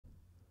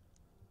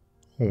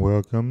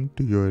Welcome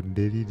to your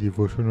daily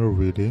devotional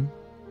reading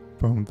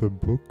from the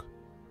book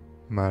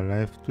My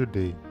Life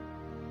Today,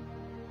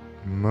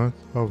 month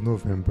of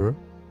November,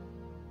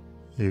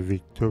 A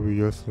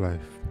Victorious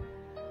Life.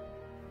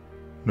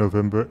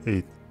 November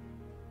 8th.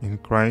 In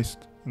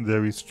Christ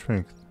there is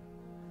strength,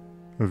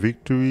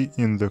 victory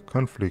in the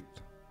conflict.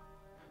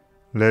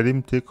 Let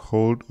him take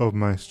hold of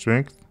my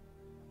strength,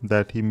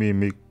 that he may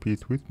make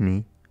peace with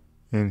me,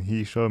 and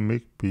he shall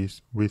make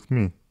peace with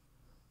me.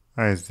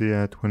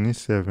 Isaiah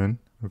 27,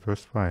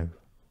 verse 5.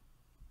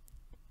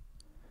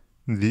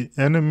 The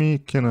enemy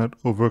cannot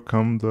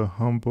overcome the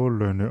humble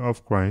learner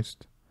of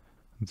Christ,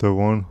 the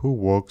one who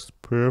walks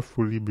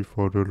prayerfully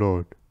before the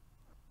Lord.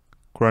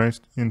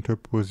 Christ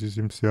interposes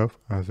himself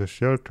as a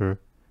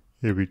shelter,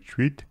 a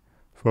retreat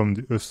from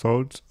the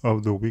assaults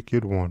of the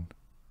wicked one.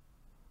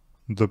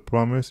 The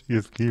promise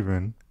is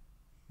given: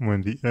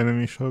 when the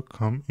enemy shall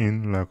come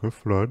in like a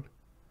flood,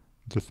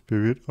 the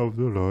Spirit of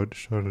the Lord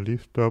shall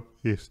lift up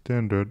a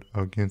standard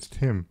against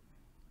him.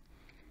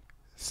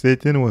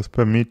 Satan was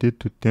permitted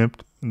to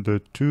tempt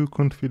the too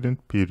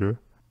confident Peter,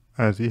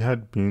 as he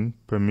had been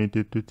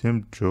permitted to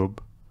tempt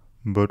Job,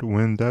 but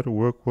when that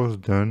work was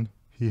done,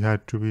 he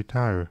had to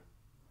retire.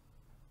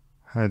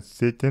 Had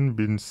Satan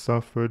been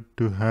suffered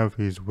to have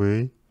his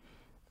way,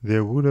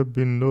 there would have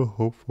been no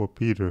hope for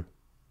Peter.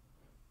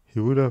 He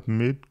would have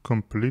made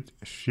complete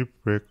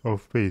shipwreck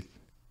of faith.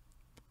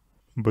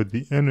 But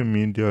the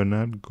enemy dare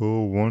not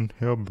go one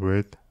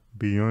hairbreadth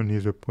beyond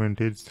his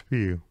appointed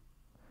sphere.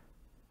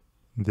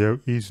 There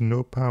is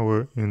no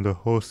power in the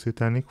whole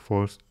satanic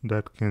force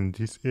that can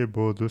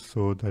disable the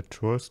soul that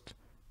trusts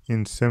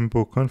in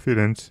simple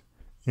confidence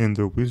in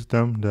the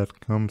wisdom that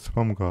comes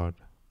from God.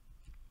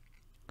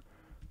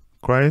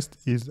 Christ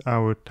is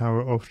our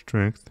tower of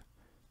strength,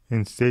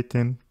 and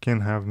Satan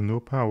can have no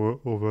power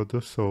over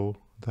the soul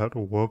that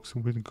walks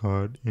with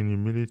God in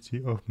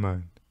humility of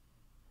mind.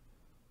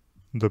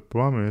 The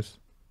promise,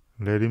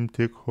 let him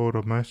take hold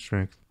of my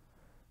strength,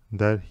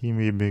 that he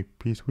may make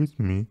peace with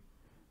me,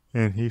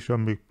 and he shall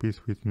make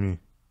peace with me.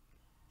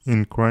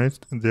 In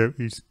Christ there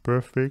is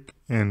perfect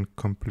and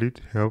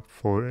complete help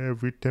for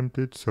every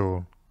tempted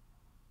soul.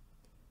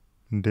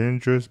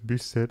 Dangers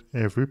beset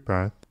every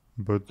path,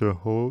 but the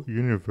whole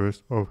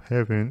universe of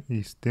heaven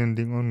is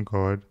standing on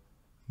guard,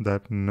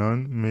 that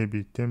none may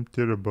be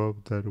tempted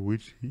above that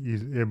which he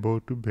is able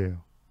to bear.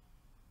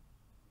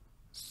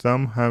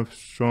 Some have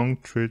strong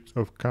traits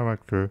of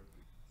character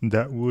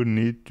that would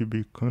need to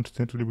be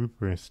constantly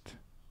repressed.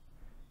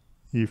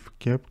 If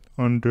kept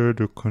under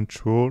the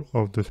control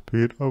of the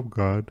Spirit of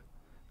God,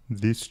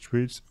 these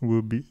traits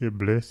will be a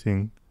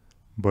blessing,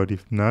 but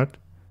if not,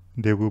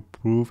 they will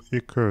prove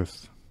a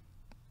curse.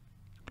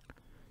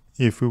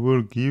 If we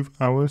will give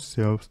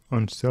ourselves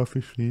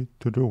unselfishly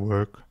to the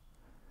work,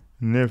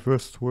 never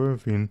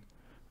swerving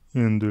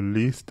in the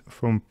least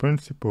from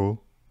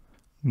principle,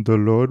 the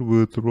Lord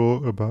will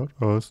throw about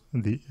us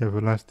the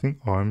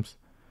everlasting arms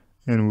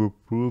and will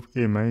prove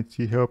a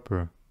mighty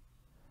helper.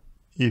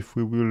 If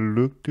we will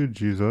look to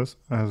Jesus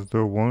as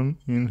the one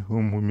in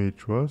whom we may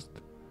trust,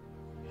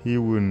 he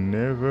will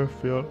never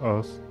fail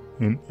us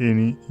in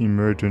any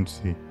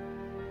emergency.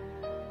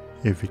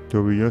 A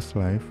Victorious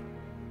Life,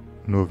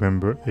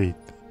 November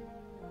 8th.